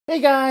Hey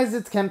guys,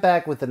 it's Kent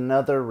back with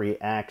another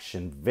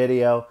reaction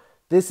video.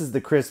 This is the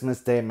Christmas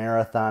Day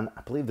Marathon.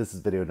 I believe this is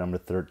video number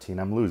 13.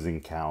 I'm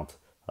losing count.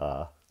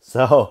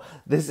 So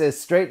this is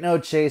Straight No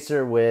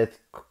Chaser with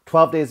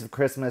 12 Days of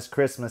Christmas,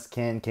 Christmas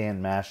Can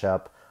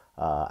mashup.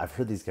 I've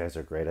heard these guys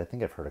are great. I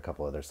think I've heard a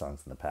couple other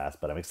songs in the past,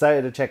 but I'm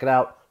excited to check it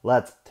out.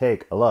 Let's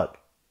take a look.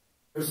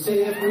 First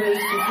day of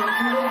Christmas,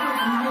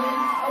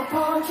 a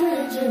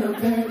partridge in a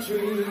pear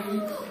tree.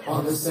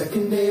 On the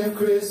second day of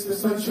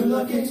Christmas, much you're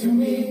lucky to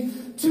me.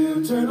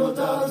 2 turtle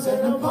doves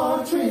and a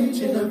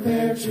partridge in a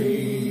pear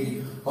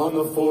tree. On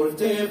the 4th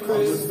day of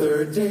Christmas, on the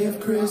 3rd day of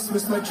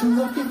Christmas, much you're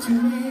lucky to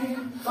me.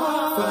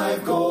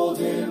 5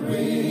 golden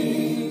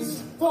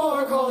rings,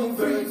 4 calling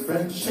birds,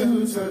 French,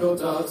 2 turtle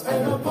doves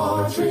and a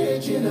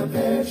partridge in a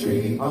pear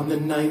tree. On the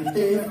 9th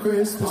day of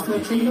Christmas,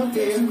 much you're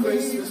lucky to me.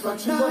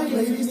 9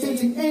 ladies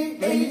dancing, 8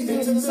 ladies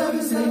dancing,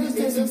 7 ladies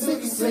dancing,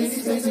 6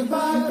 ladies dancing,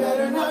 5. You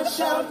better not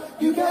shout,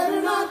 you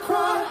better not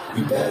cry,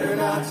 you better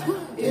not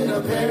in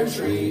a pear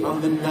tree.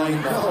 On the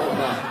 9th,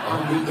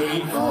 on the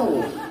 8th,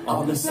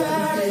 on the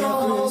 7th day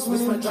of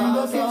Christmas, much you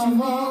lucky to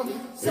me.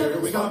 Here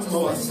we come,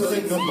 more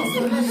sing among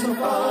the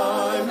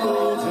 5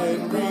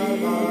 golden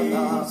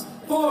rings,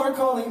 4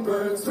 calling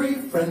birds, 3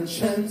 French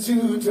hens,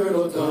 2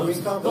 turtle doves.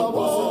 The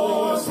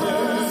boys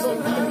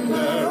and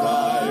their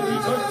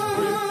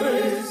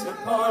a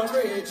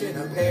partridge in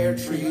a pear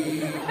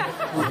tree.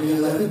 On the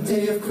 11th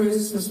day of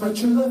Christmas,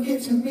 much you're lucky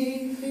to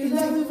me.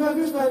 11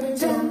 rockers piping,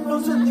 10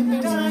 rolls are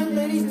leaping, 9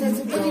 ladies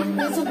dancing, 8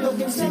 maids are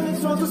milking, 7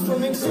 swans are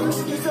swimming,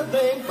 6 geese are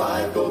playing,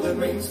 5 golden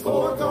rings,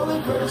 4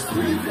 golden birds,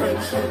 3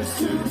 French hens,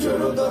 2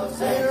 turtle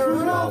doves, and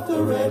Rudolph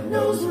the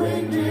red-nosed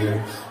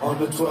reindeer. On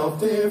the 12th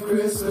day of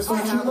Christmas,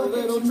 I have a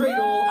little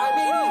dreidel, I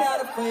made it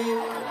out of clay.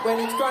 When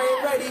it's dry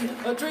and ready,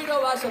 a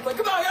dreidel I shall play.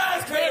 Come on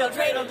guys, dreidel,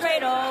 dreidel,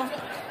 dreidel.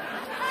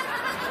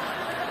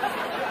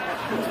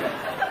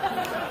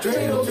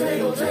 Dreidel,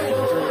 dreidel,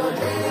 dreidel,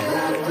 dreidel.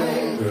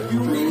 You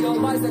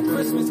realize that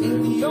Christmas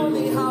ain't the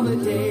only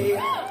holiday.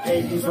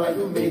 Hey, he's right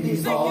who made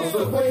these laws.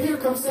 Look, wait, here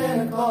comes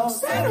Santa Claus.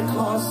 Santa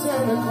Claus,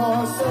 Santa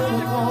Claus,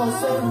 Santa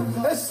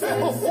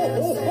Claus,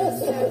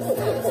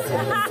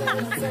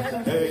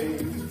 Santa. Hey,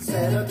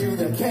 Santa do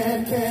the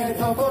can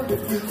help him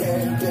if you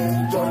can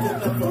join in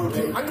the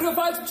parade. I'm gonna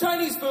find some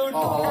Chinese food.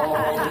 Oh,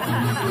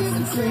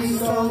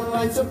 trees, all the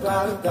lights,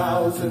 about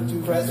 1,000.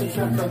 2 presents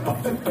wrapped in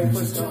muffin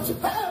papers.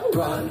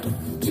 Run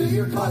to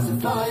your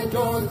closet, find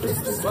your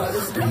Christmas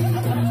sweaters.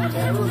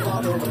 Carols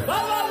all over.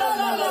 La la la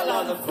la la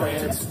la, the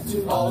France,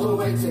 all the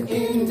way to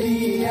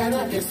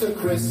Indiana. It's the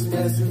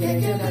Christmas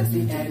cake and that's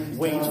the end.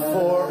 Wait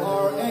for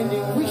our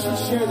ending. We should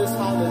share this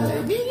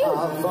holiday.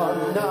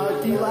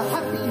 Nagila,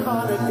 happy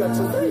Hanukkah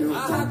to you. A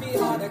happy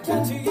Hanukkah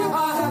to you. A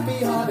happy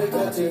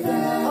Hanukkah to you.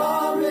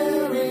 A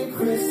Merry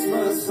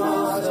Christmas,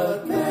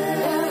 Hanukkah,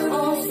 and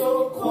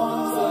also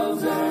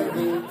Kwanzaa.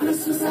 Merry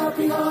Christmas,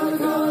 Happy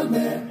Hanukkah,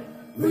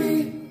 Merry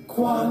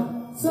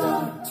Kwanzaa.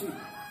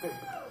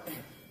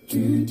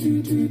 Do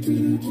do do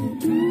do do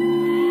do.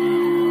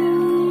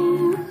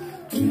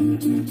 Do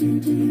do do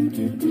do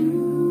do do.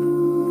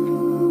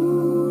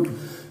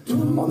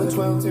 On the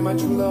 12th day, my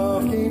true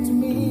love came to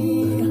me.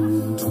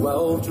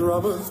 12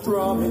 drummers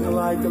drumming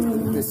like a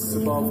lucas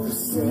above the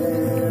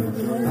sand.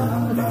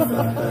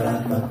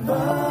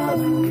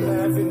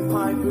 11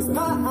 pipers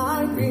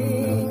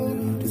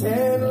piping,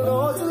 10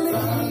 lords to lead.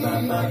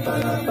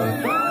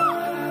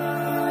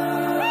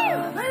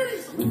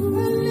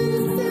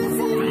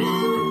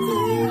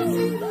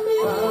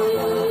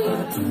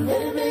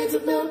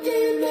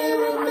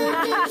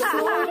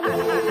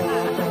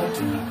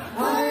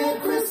 I had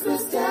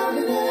Christmas down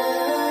in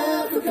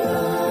Africa.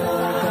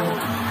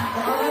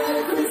 I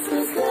had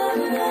Christmas down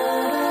in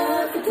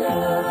Africa.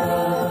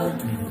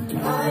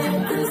 I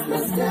had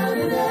Christmas down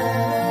in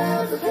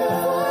Africa.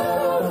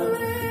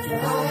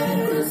 I had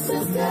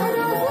Christmas down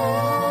in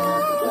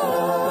Africa.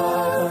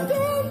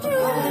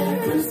 I had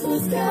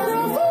Christmas down in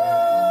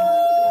Africa.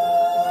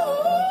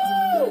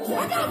 I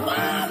got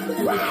one.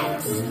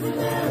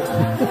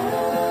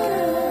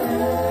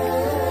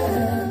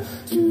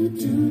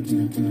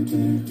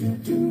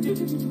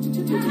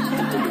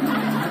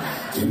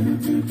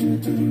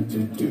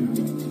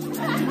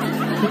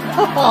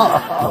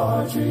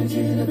 Partridge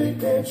in a big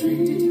pear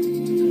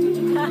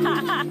tree.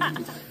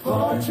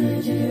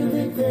 Partridge in a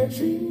big pear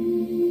tree.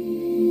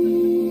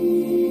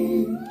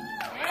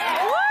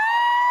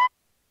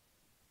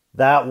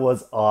 That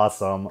was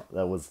awesome.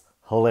 That was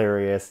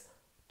hilarious.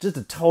 Just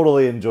a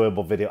totally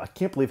enjoyable video. I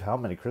can't believe how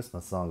many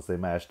Christmas songs they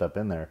mashed up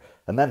in there.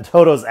 And then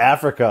Toto's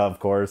Africa, of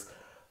course.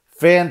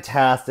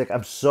 Fantastic.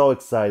 I'm so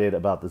excited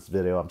about this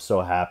video. I'm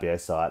so happy I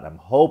saw it. And I'm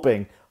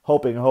hoping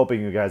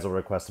you guys will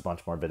request a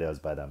bunch more videos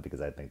by them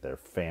because I think they're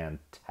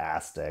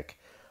fantastic.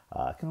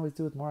 I can always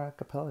do with more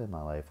acapella in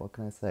my life. What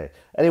can I say?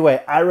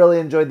 Anyway, I really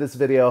enjoyed this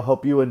video.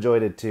 Hope you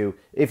enjoyed it too.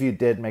 If you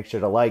did, make sure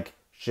to like,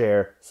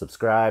 share,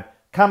 subscribe.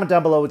 Comment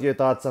down below with your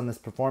thoughts on this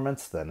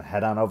performance. Then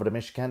head on over to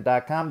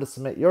MishaKent.com to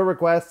submit your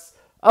requests.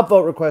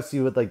 upvote requests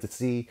you would like to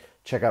see.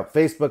 Check out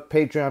Facebook,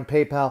 Patreon,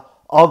 PayPal,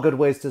 all good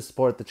ways to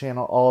support the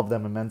channel, all of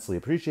them immensely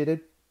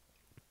appreciated.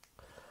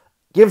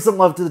 Give some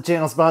love to the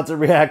channel sponsor,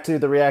 React 2.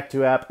 The React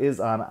 2 app is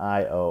on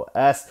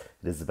iOS.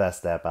 It is the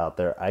best app out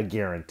there. I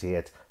guarantee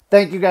it.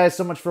 Thank you guys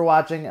so much for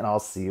watching, and I'll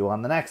see you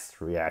on the next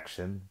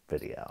reaction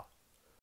video.